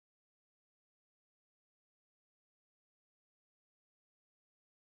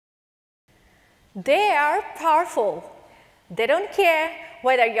They are powerful. They don't care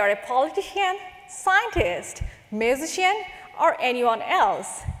whether you're a politician, scientist, musician, or anyone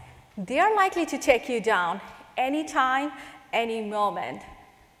else. They are likely to take you down anytime, any moment.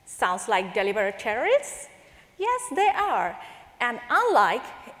 Sounds like deliberate terrorists? Yes, they are. And unlike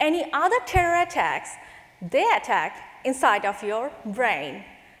any other terror attacks, they attack inside of your brain.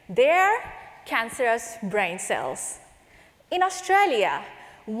 They are cancerous brain cells. In Australia,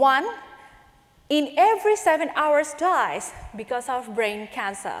 1 in every 7 hours dies because of brain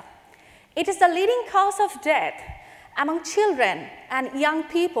cancer. It is the leading cause of death among children and young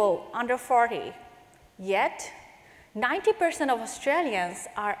people under 40. Yet, 90% of Australians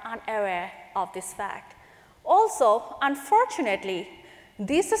are unaware of this fact. Also, unfortunately,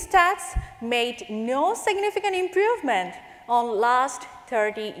 these stats made no significant improvement on last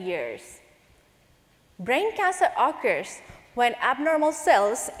 30 years. Brain cancer occurs when abnormal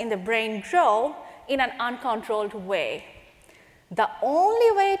cells in the brain grow in an uncontrolled way. The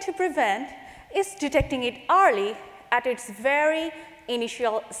only way to prevent is detecting it early at its very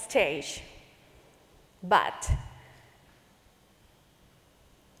initial stage. But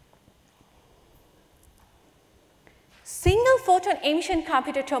single photon emission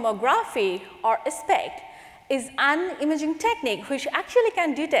computed tomography, or SPECT, is an imaging technique which actually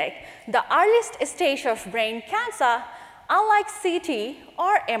can detect the earliest stage of brain cancer, unlike CT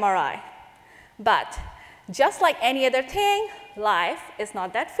or MRI. But just like any other thing, life is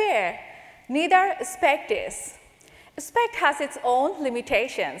not that fair. Neither SPECT is. SPECT has its own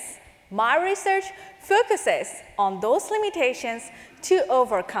limitations. My research focuses on those limitations to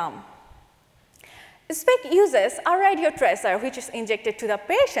overcome. SPECT uses a radio tracer which is injected to the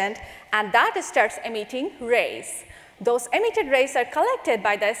patient, and that starts emitting rays. Those emitted rays are collected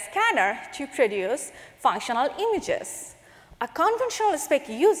by the scanner to produce functional images. A conventional SPECT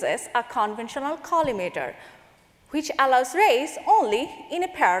uses a conventional collimator, which allows rays only in a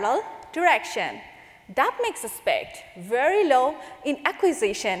parallel direction. That makes SPECT very low in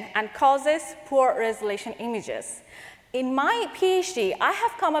acquisition and causes poor resolution images. In my PhD, I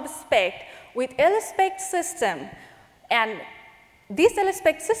have come up with SPECT with L-SPECT system, and this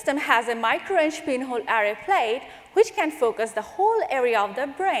L-SPECT system has a micro-inch pinhole array plate which can focus the whole area of the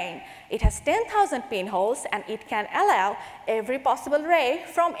brain. It has 10,000 pinholes, and it can allow every possible ray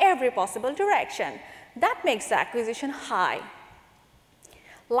from every possible direction. That makes the acquisition high.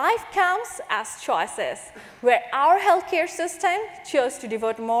 Life comes as choices, where our healthcare system chose to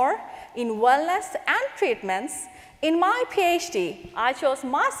devote more in wellness and treatments. In my PhD, I chose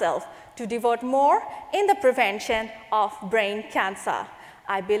myself to devote more in the prevention of brain cancer.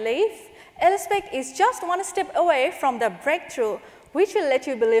 I believe L-SPECT is just one step away from the breakthrough, which will let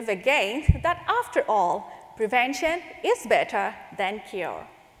you believe again that after all, prevention is better than cure.